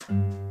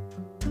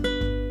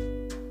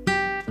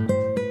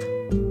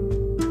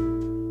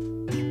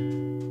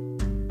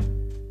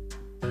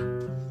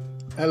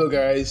Hello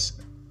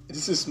guys,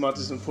 this is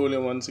Martis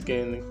Napoleon once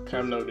again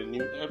coming out with a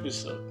new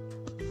episode.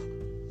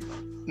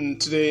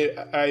 And today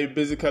I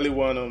basically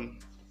want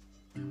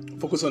to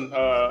focus on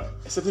a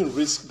certain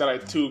risk that I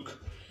took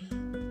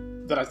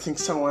that I think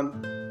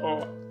someone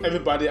or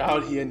everybody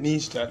out here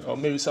needs that, or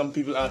maybe some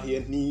people out here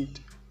need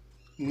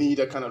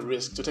that kind of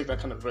risk, to take that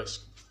kind of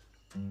risk.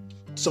 To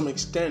some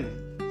extent,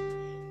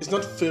 it's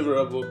not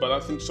favorable, but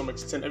I think to some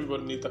extent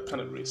everybody needs that kind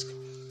of risk.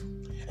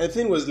 And the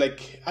thing was,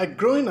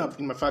 growing up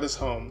in my father's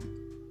house,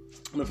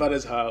 I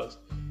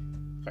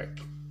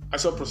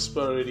saw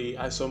prosperity,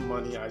 I saw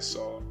money, I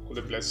saw all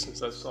the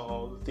blessings, I saw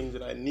all the things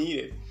that I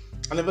needed.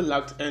 I never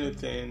lacked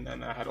anything,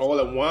 and I had all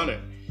I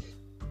wanted.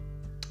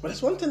 But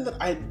there's one thing that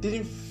I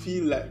didn't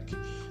feel like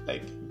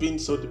being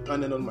so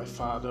dependent on my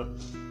father,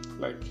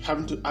 like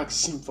having to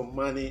ask him for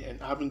money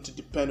and having to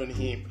depend on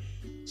him.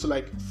 So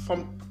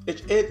from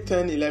age 8,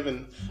 10,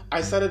 11, I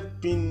started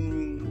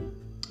being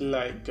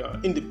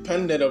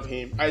independent of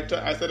him. I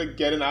started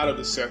getting out of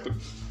the circle.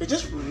 But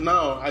just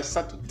now I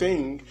start to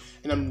think,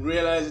 and I'm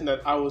realizing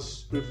that I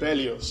was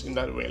rebellious in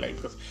that way,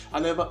 because I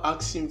never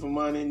asked him for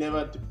money,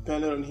 never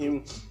depended on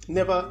him,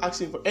 never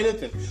asked him for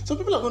anything. So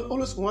people are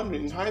always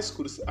wondering in high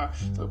school,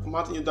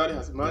 Martin, your daddy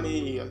has money,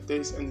 he has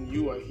this, and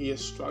you are here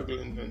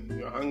struggling and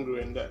you're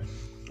hungry and that.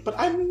 But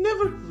I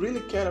never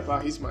really cared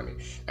about his money.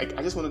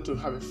 I just wanted to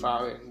have a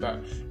family and that,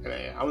 and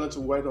I wanted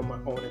to work on my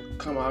own and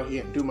come out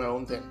here and do my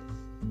own thing.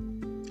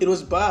 It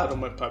was bad on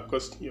my part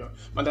because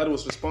my dad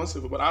was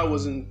responsible, but I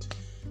wasn't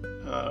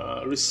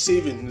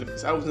receiving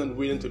because I wasn't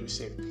willing to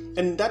receive.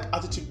 And that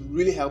attitude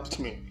really helped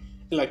me.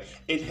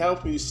 It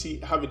helped me to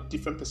have a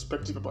different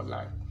perspective about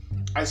life.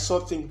 I saw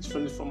things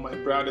differently from my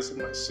brothers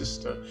and my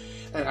sister,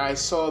 and I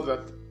saw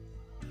that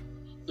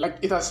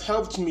it has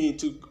helped me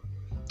to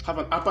have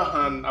an upper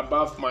hand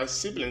above my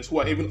siblings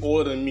who are even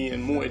older than me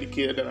and more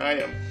educated than I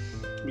am,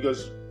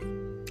 because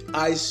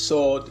I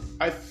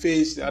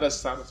faced the other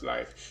side of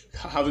life,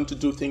 having to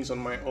do things on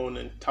my own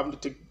and having to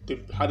take the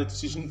hard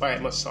decision by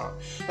myself.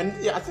 And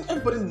I think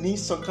everybody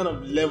needs some kind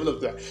of level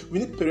of that. We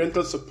need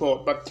parental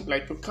support, but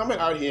coming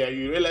out here,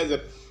 you realize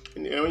that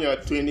when you're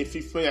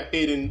 25, when you're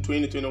 18,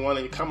 20, 21,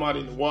 and you come out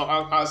in the world,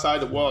 outside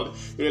the world,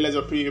 you realize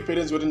your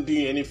parents wouldn't do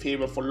you any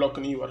favor for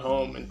locking you at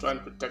home and trying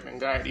to protect and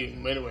guide you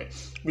in many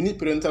ways. We need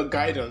parental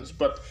guidance,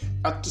 but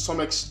to some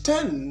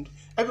extent,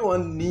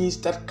 everyone needs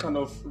that kind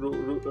of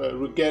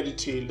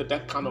ruggedity,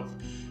 that kind of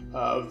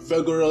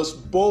vigorous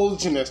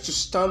boldness to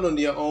stand on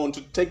their own,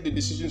 to take the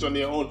decisions on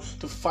their own,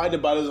 to fight the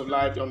battles of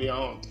life on their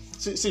own.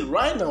 See,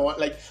 right now,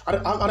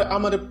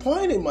 I'm at a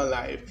point in my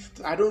life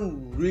that I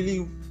don't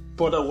really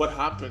bother what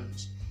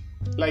happens.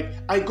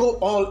 I go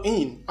all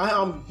in. I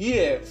am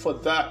here for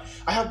that.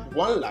 I have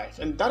one life,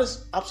 and that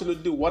is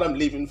absolutely what I'm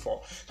living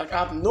for. I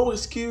have no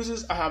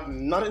excuses. I have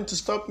nothing to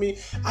stop me.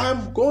 I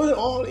am going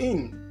all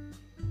in.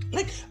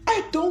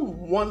 I don't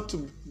want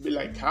to be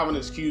have an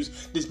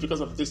excuse, this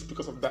because of this,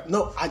 because of that.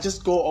 No, I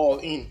just go all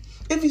in.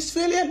 If it's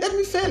failure, let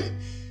me fail it.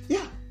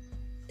 Yeah.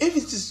 If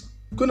it's just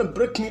gonna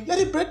break me, let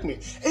it break me.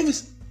 If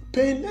it's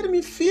pain, let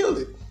me feel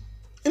it.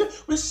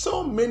 With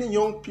so many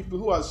young people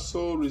who are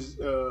so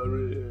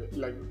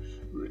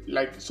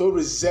so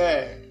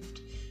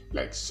reserved,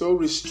 so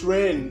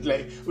restrained.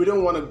 We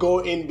don't want to go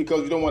in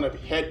because we don't want to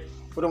be hurt.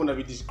 We don't want to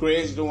be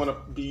disgraced. We don't want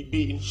to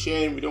be in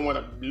shame. We don't want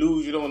to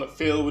lose. We don't want to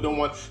fail. We don't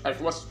want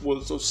what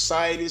will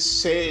society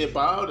say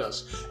about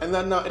us. And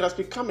then now it has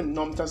become a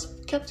norm. It has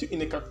kept you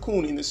in a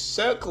cocoon, in a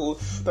circle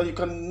that you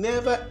can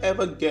never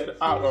ever get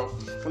out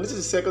of. And this is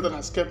a circle that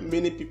has kept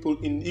many people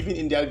even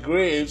in their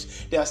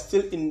graves. They are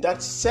still in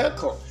that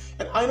circle.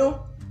 And I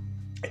know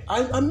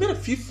I made a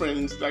few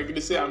friends. They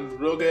say I'm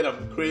rugged,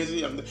 I'm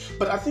crazy,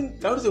 but I think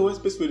that is the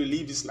worst best way to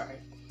live this life.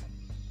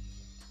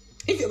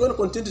 If you're going to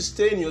continue to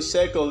stay in your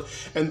circle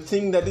and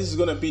think that this is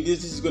going to be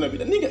this is going to be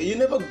that, nigga, you're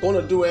never going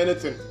to do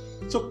anything.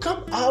 So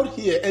come out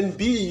here and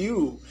be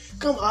you.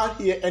 Come out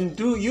here and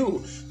do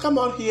you. Come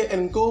out here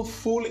and go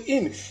full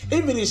in. If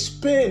it is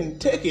pain,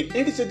 take it.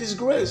 If it's a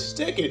disgrace,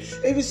 take it.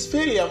 If it's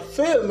failure,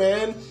 fail,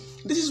 man.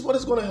 This is what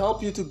is going to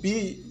help you to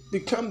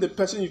become the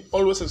person you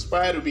always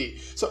aspire to be.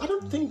 So I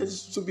don't think there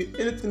should be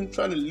anything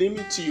trying to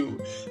limit you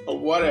or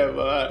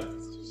whatever,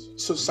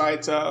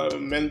 societal,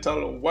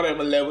 mental, or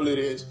whatever level it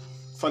is.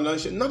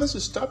 Financial, nothing to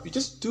stop you.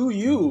 Just do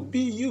you,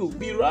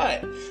 be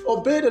right.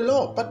 Obey the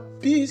law, but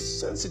be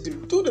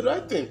sensitive. Do the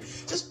right thing.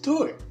 Just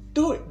do it.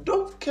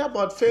 Don't care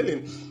about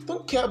failing.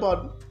 Don't care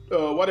about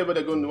whatever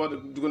they're going to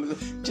do.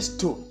 Just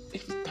do it.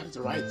 If that's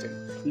the right thing,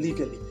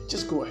 legally,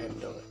 just go ahead and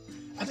do it.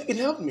 I think it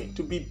helped me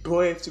to be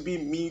brave, to be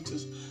me.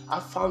 I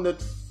found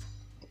that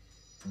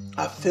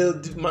I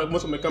failed.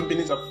 Most of my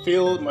companies have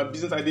failed. My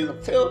business ideas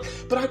have failed.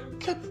 But I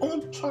kept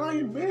on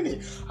trying many.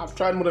 I've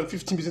tried more than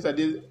 15 business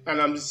ideas, and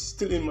I'm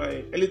still in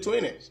my early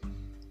 20s.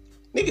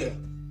 Nigga,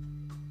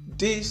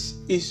 this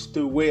is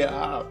the way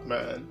out,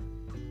 man.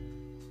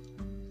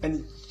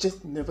 And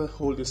just never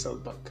hold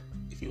yourself back.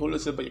 If you hold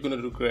yourself back, you're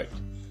going to regret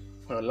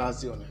on your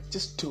last day on earth.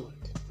 Just do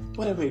it.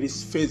 Whatever it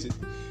is, face it.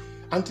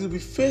 until we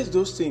face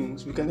those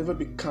things, we can never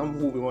become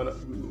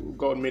who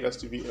God made us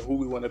to be, and who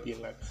we want to be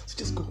in life. So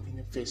just go in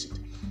and face it.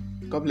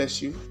 God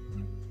bless you.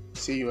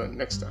 See you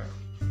next time.